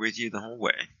will be with you the whole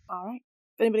way. All right.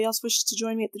 If anybody else wishes to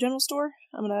join me at the general store,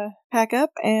 I'm gonna pack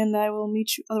up, and I will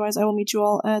meet you. Otherwise, I will meet you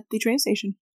all at the train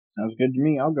station. Sounds good to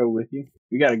me. I'll go with you.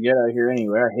 We gotta get out of here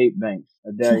anyway. I hate banks.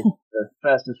 I doubt the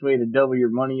fastest way to double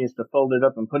your money is to fold it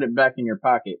up and put it back in your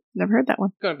pocket. Never heard that one.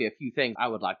 There's going to be a few things I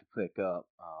would like to pick up.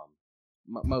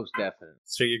 Most definitely.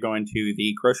 So you're going to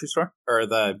the grocery store or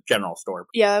the general store?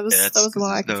 Yeah, that was the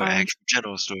one I could no find. actual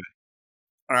general store.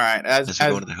 All right.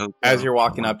 As you're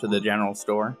walking up to the general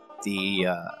store, the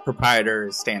proprietor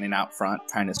is standing out front,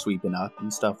 kind of sweeping up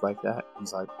and stuff like that.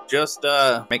 He's like, "Just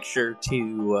make sure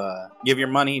to give your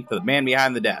money to the man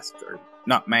behind the desk, or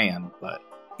not man, but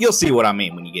you'll see what I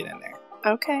mean when you get in there."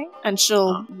 Okay. And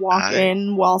she'll walk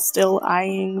in while still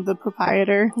eyeing the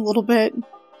proprietor a little bit.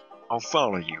 I'll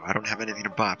follow you. I don't have anything to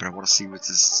buy, but I want to see what this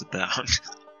is about.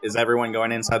 Is everyone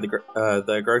going inside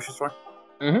the grocery store?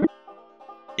 Mm-hmm.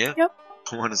 Yeah. Yep.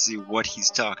 I want to see what he's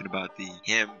talking about.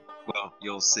 Well,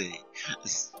 you'll see.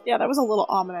 Yeah, that was a little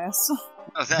ominous.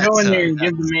 Oh, that's, Go in there and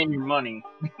give the man your money.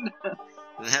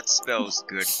 That spells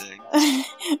good thing.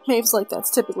 Maeve's like,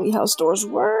 that's typically how stores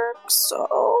work, so...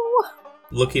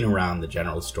 Looking around the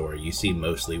general store, you see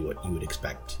mostly what you would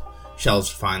expect. Shelves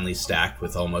finely stacked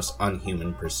with almost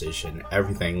unhuman precision,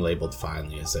 everything labeled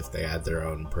finely as if they had their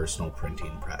own personal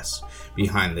printing press.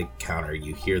 Behind the counter,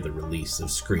 you hear the release of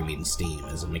screaming steam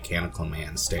as a mechanical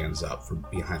man stands up from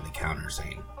behind the counter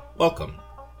saying, "Welcome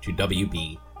to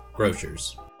WB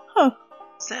Grocers." Huh.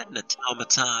 Is that an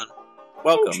automaton?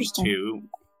 Welcome Interesting. to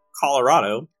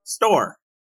Colorado Store.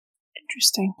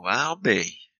 Interesting. Well, I'll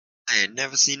be. I had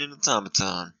never seen an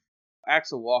automaton.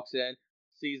 Axel walks in,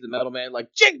 sees the metal man, like,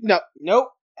 nope,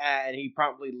 and he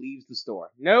promptly leaves the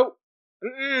store. Nope,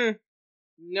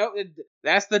 nope,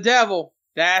 that's the devil.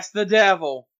 That's the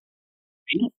devil.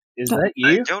 Is that you?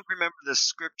 I don't remember the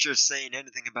scripture saying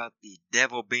anything about the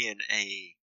devil being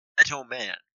a metal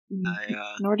man.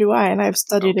 Nor do I, and I've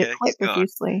studied Okay, it quite he's gone.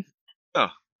 profusely. Oh.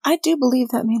 I do believe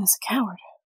that man is a coward.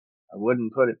 I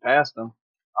wouldn't put it past him.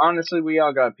 Honestly, we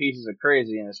all got pieces of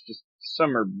crazy, and it's just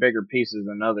some are bigger pieces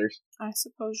than others. I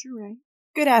suppose you're right.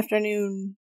 Good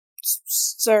afternoon,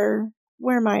 sir.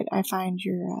 Where might I find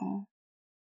your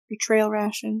trail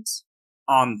rations?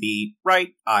 On the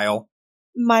right aisle.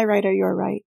 My right or your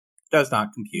right? Does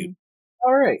not compute.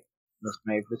 All right. Miss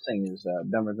Maeve, this thing is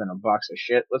dumber than a box of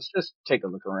shit. Let's just take a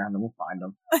look around and we'll find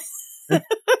them.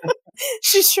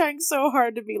 She's trying so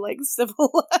hard to be, like,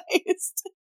 civilized.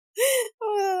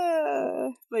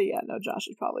 But yeah, no, Josh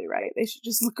is probably right. They should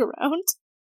just look around.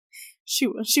 She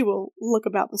will look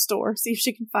about the store, see if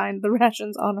she can find the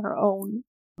rations on her own.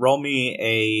 Roll me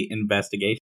a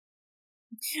investigation.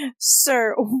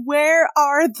 Sir, where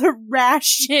are the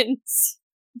rations?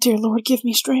 Dear Lord, give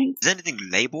me strength. Is anything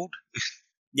labeled?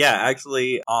 Yeah,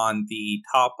 actually, on the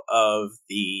top of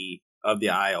the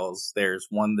aisles, there's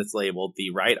one that's labeled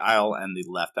the right aisle and the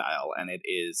left aisle, and it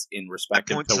is in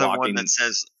respective Point to to the walking. one that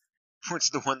says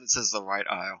the right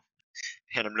aisle.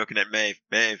 And I'm looking at Maeve.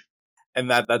 Maeve. And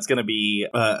that's going to be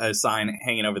a sign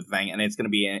hanging over the thing, and it's going to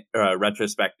be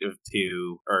retrospective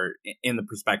to, or in the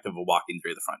perspective of walking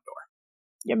through the front door.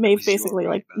 Yeah, Maeve Was you basically,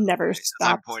 alright, like, by the never way? As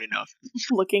stopped I'm pointing up,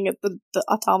 looking at the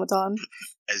automaton.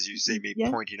 as you see me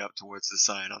Yeah. pointing up towards the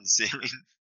sign on the ceiling.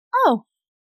 Oh.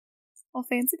 Well,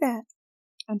 fancy that.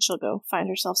 And she'll go find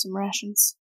herself some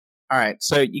rations. All right,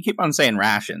 so you keep on saying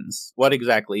rations. What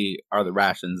exactly are the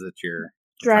rations that you're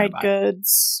trying Dried to buy?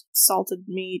 goods, salted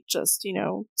meat, just,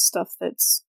 stuff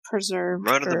that's preserved.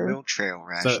 Run-of-the-mill trail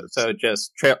rations. So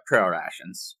just trail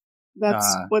rations.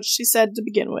 That's what she said to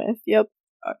begin with. Yep.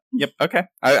 Yep. Okay.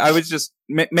 I was just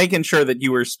making sure that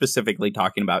you were specifically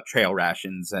talking about trail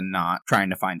rations and not trying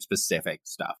to find specific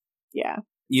stuff. Yeah.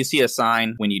 You see a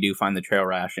sign when you do find the trail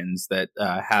rations that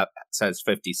says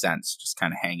 50 cents, just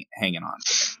kind of hanging on.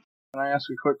 Can I ask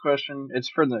a quick question? It's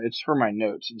for my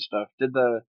notes and stuff. Did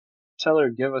the teller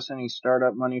give us any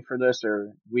startup money for this,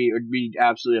 or we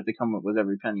absolutely have to come up with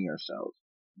every penny ourselves?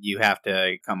 You have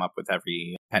to come up with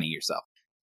every penny yourself.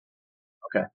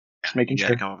 Okay, just making You sure.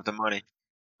 gotta come up with the money.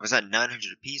 Was that 900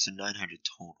 apiece or 900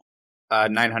 total?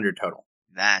 900 total.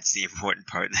 That's the important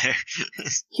part there.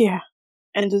 Yeah.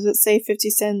 And does it say 50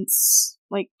 cents,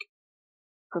 like,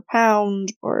 per pound,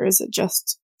 or is it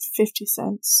just 50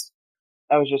 cents?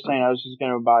 I was just saying I was just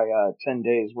going to buy 10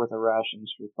 days worth of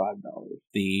rations for $5.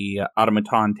 The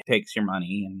automaton takes your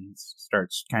money and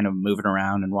starts kind of moving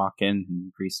around and walking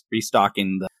and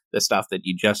restocking the stuff that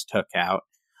you just took out.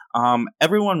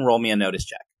 Everyone roll me a notice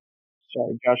check.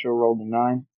 Sorry, Joshua rolled a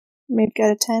 9. Maybe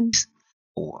got a 10.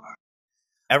 4.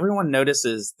 Everyone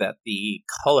notices that the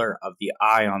color of the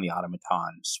eye on the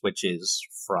automaton switches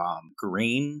from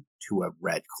green to a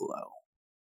red glow.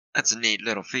 That's a neat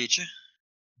little feature.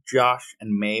 Josh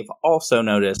and Maeve also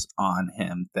notice on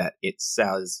him that it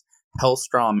says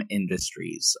Hellstrom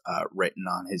Industries written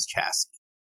on his chassis.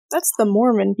 That's the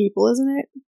Mormon people, isn't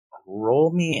it?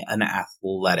 Roll me an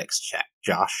athletics check,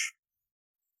 Josh.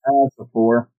 That's a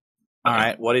 4. All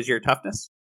right, what is your toughness?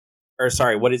 Or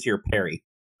sorry, what is your parry?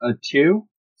 A 2?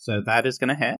 So that is going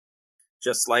to hit.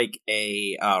 Just like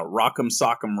a Rock'em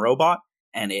Sock'em robot,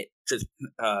 and it just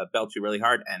belts you really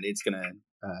hard, and it's going to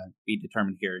be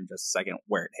determined here in just a second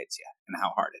where it hits you and how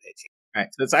hard it hits you. All right,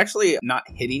 so it's actually not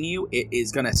hitting you. It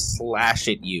is going to slash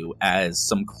at you as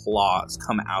some claws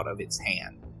come out of its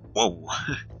hand. Whoa.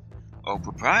 Oh,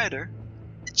 proprietor,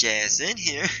 get your ass in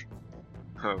here.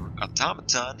 Her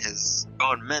automaton has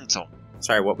gone mental.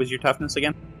 Sorry, what was your toughness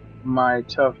again? My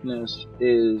toughness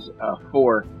is a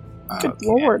 4. Good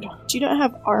lord. Do you not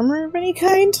have armor of any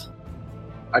kind?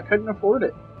 I couldn't afford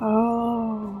it.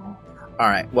 Oh. All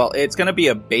right, well, it's going to be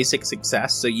a basic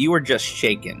success, so you are just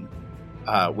shaken,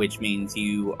 which means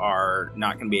you are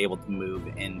not going to be able to move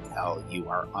until you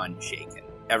are unshaken.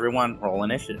 Everyone roll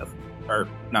initiative. Or,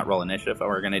 not roll initiative, but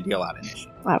we're going to deal out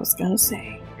initiative. I was gonna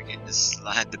say. We're getting to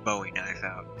slide the Bowie knife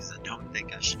out, because I don't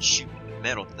think I should shoot the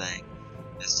metal thing.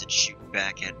 Instead, shoot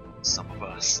back at some of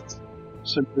us.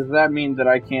 So does that mean that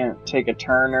I can't take a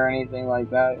turn or anything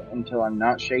like that until I'm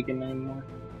not shaken anymore?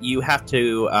 You have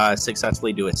to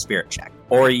successfully do a spirit check,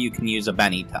 or you can use a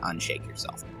Benny to unshake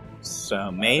yourself.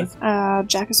 So, Maeve?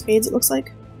 Jack of Spades, it looks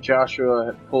like. Joshua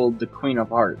had pulled the Queen of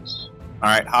Hearts. All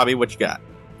right, Hobby, what you got?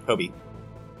 Kobe.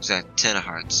 Was that 10 of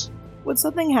hearts? Would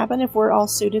something happen if we're all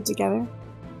suited together?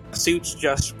 Suits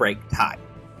just break tie.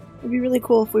 It'd be really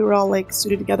cool if we were all, like,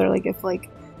 suited together, like, if,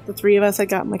 like, the three of us had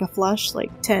gotten, like, a flush,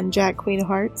 like 10 Jack, Queen of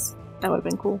Hearts. That would have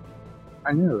been cool.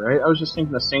 I knew, right? I was just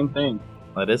thinking the same thing.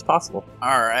 That is possible.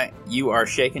 All right, you are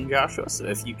shaken, Joshua, so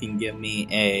if you can give me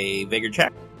a vigor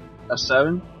check. A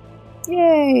 7?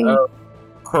 Yay!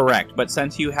 Correct, but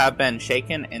since you have been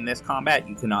shaken in this combat,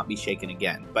 you cannot be shaken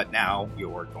again. But now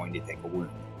you're going to take a wound.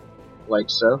 Like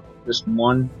so? Just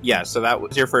one? Yeah, so that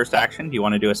was your first action. Do you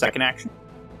want to do a second action?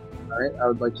 Alright, I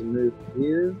would like to move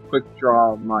here, quick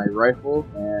draw my rifle,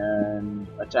 and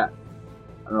attack.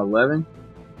 An 11?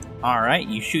 All right,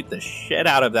 you shoot the shit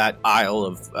out of that aisle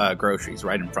of groceries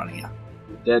right in front of you.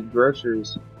 Dead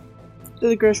groceries. Do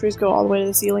the groceries go all the way to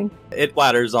the ceiling? It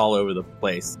splatters all over the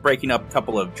place, breaking up a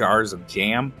couple of jars of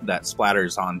jam that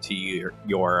splatters onto your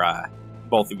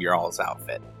both of your all's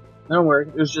outfit. Don't worry,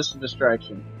 it was just a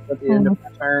distraction. At the end of my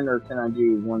turn, or can I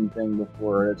do one thing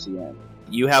before it's the end?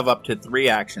 You have up to 3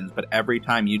 actions, but every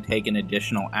time you take an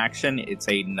additional action, it's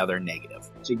another negative.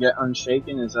 To get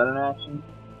unshaken, is that an action?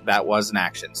 That was an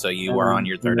action, so you are on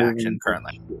your third action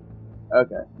currently.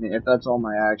 Okay, I mean, if that's all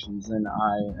my actions, then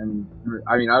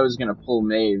I was gonna pull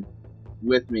Maeve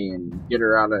with me and get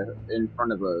her out in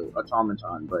front of the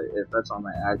automaton, but if that's all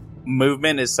my action,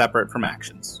 movement is separate from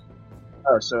actions.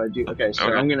 oh, so I do. Okay, so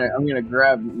I'm gonna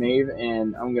grab Maeve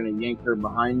and I'm gonna yank her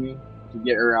behind me to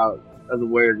get her out of the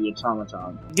way of the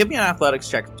automaton. Give me an athletics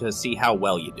check to see how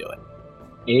well you do it.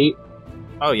 8.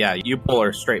 Oh yeah, you pull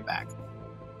her straight back.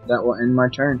 That will end my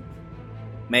turn.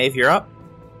 Maeve, you're up.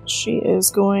 She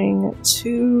is going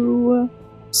to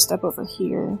step over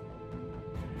here.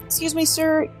 Excuse me,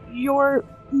 sir. Your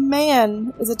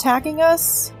man is attacking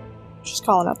us? She's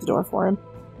calling out the door for him.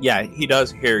 Yeah, he does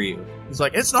hear you. He's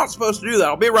like, it's not supposed to do that.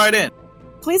 I'll be right in.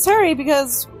 Please hurry,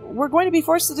 because we're going to be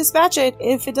forced to dispatch it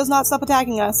if it does not stop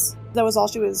attacking us. That was all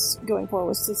she was going for,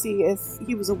 was to see if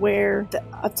he was aware that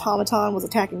automaton was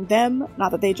attacking them,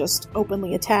 not that they just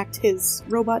openly attacked his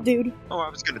robot dude. Oh, I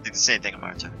was gonna do the same thing on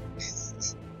my turn.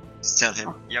 Just tell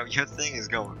him, yo, your thing is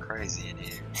going crazy in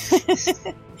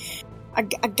here. I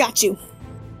got you.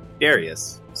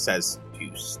 Darius says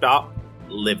to stop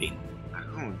living.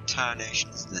 Who in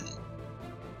tarnation is that?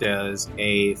 Does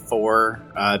a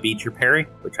 4 beat your parry,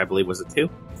 which I believe was a 2?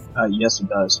 Yes, it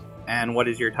does. And what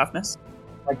is your toughness?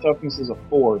 My toughness is a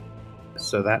 4.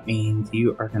 So that means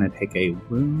you are going to take a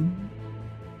wound.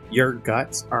 Your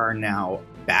guts are now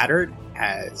battered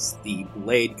as the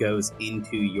blade goes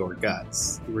into your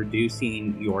guts,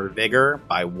 reducing your vigor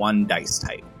by 1 dice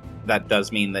type. That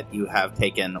does mean that you have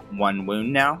taken 1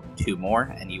 wound now, 2 more,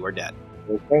 and you are dead.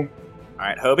 Okay.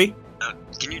 Alright, Hobie?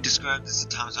 Can you describe this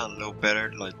automaton a little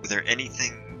better? Like, were there any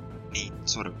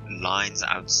sort of lines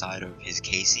outside of his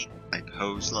casing? Like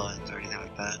hose lines or anything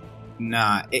like that?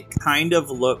 Nah, it kind of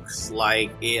looks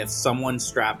like if someone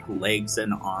strapped legs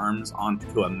and arms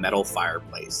onto a metal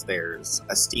fireplace. There's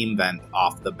a steam vent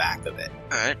off the back of it.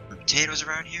 Alright, potatoes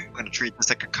around here? I'm gonna treat this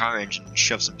like a car engine and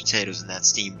shove some potatoes in that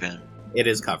steam vent. It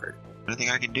is covered. The only thing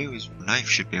I can do is a knife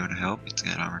should be able to help. It's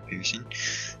got armor piercing.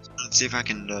 So let's see if I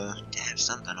can dab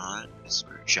something on it.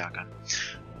 Screw shotgun.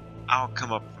 I'll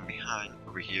come up from behind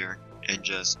over here and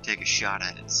just take a shot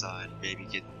at its side. Maybe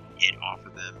get it off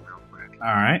of them real quick.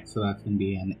 Alright, so that's going to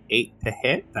be an 8 to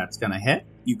hit. That's going to hit.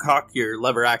 You cock your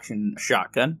lever action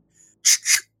shotgun,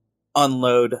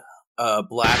 unload a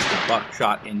blast of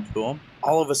buckshot into him.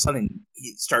 All of a sudden,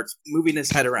 he starts moving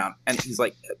his head around, and he's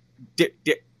like,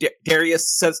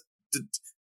 Darius says,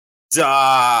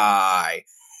 die!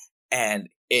 And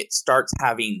it starts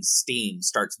having steam,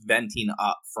 starts venting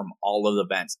up from all of the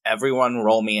vents. Everyone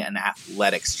roll me an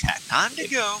athletics check. Time to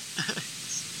go.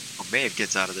 Well, Maeve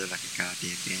gets out of there like a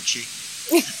goddamn banshee.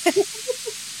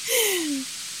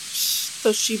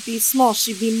 Though she be small,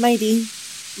 she be mighty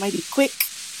quick.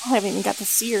 I haven't even got to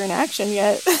see her in action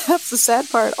yet. That's the sad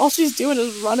part. All she's doing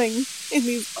is running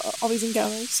in all these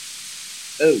encounters.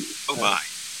 Oh my.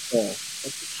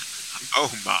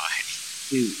 Oh my.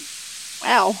 Dude.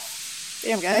 Wow.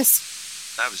 Damn, guys.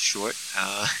 That was short.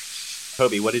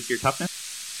 Toby, what is your toughness?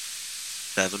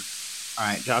 7.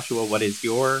 Alright, Joshua, what is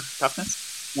your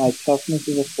toughness? My toughness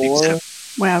is a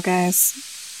 4. Wow, guys.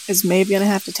 Is Maeve gonna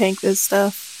have to tank this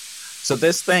stuff? So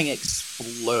this thing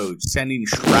explodes, sending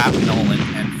shrapnel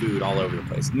and food all over the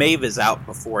place. Maeve is out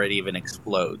before it even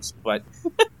explodes, but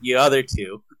the other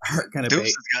two are going to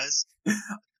be Guys.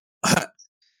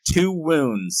 2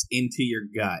 wounds into your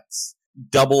guts,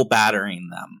 double battering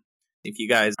them. If you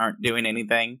guys aren't doing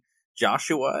anything,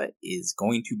 Joshua is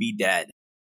going to be dead.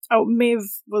 Oh, Maeve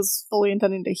was fully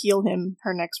intending to heal him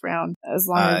her next round. As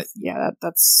long as,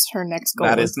 that's her next goal.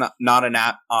 That is not an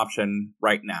option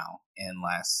right now,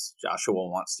 unless Joshua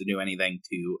wants to do anything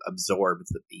to absorb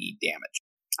the damage.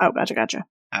 Oh, gotcha.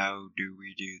 How do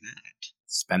we do that?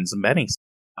 Spend some bennies.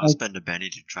 I'll spend a Benny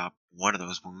to drop one of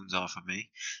those wounds off of me.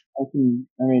 How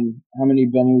many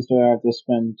bennies do I have to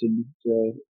spend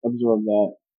to absorb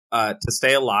that? To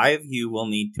stay alive, you will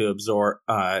need to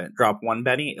drop 1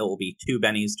 benny. It will be 2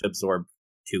 bennies to absorb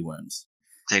 2 wounds.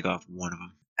 Take off one of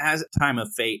them. As Time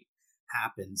of Fate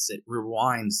happens, it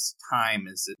rewinds time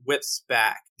as it whips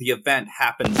back. The event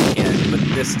happens again, but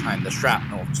this time the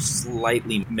shrapnel just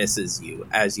slightly misses you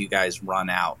as you guys run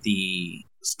out. The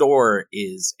store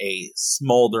is a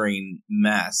smoldering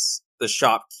mess. The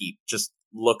shopkeep just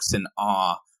looks in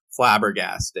awe,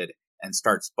 flabbergasted, and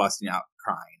starts busting out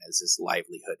crying as his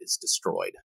livelihood is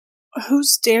destroyed.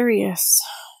 Who's Darius?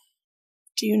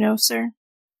 Do you know, sir?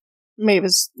 Maeve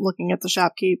is looking at the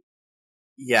shopkeep.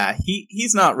 Yeah,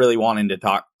 he's not really wanting to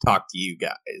talk to you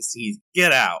guys.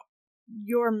 Get out.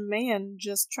 Your man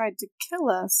just tried to kill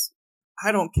us.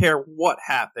 I don't care what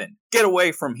happened. Get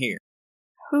away from here.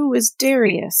 Who is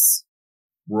Darius?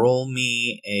 Roll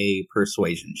me a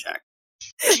persuasion check.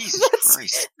 Jesus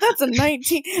Christ. That's a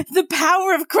 19. The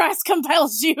power of Christ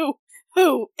compels you.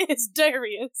 Who is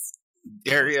Darius?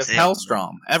 Darius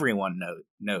Hellstrom. Everyone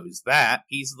knows that.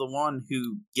 He's the one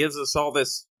who gives us all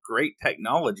this great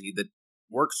technology that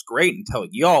works great until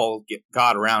y'all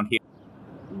got around here.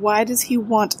 Why does he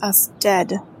want us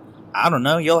dead? I don't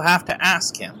know. You'll have to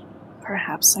ask him.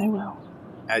 Perhaps I will.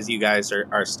 As you guys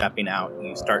are stepping out,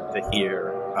 you start to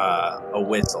hear a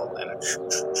whistle and a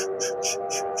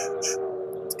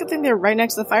It's a good thing they're right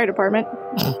next to the fire department.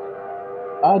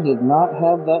 I did not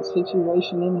have that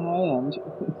situation in hand.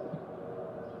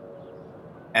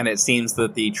 and it seems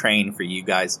that the train for you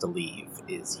guys to leave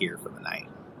is here for the night.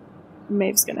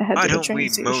 Maeve's gonna head Why to the don't train we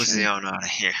station. mosey on out of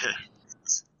here?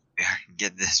 I can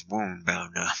get this wound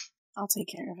bound up. I'll take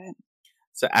care of it.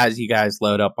 So as you guys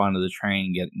load up onto the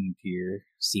train, get into your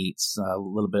seats, a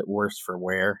little bit worse for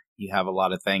wear, you have a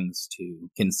lot of things to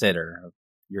consider.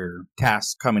 Your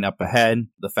task coming up ahead,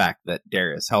 the fact that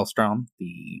Darius Hellstrom,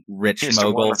 the rich Mr.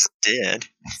 mogul Wallace dead.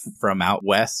 from out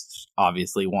west,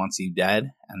 obviously wants you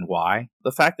dead, and why.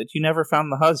 The fact that you never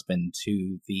found the husband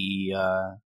to the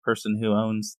person who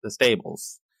owns the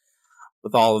stables.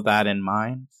 With all of that in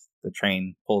mind, the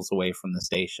train pulls away from the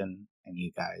station, and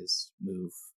you guys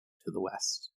move to the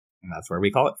west. And that's where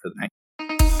we call it for the night.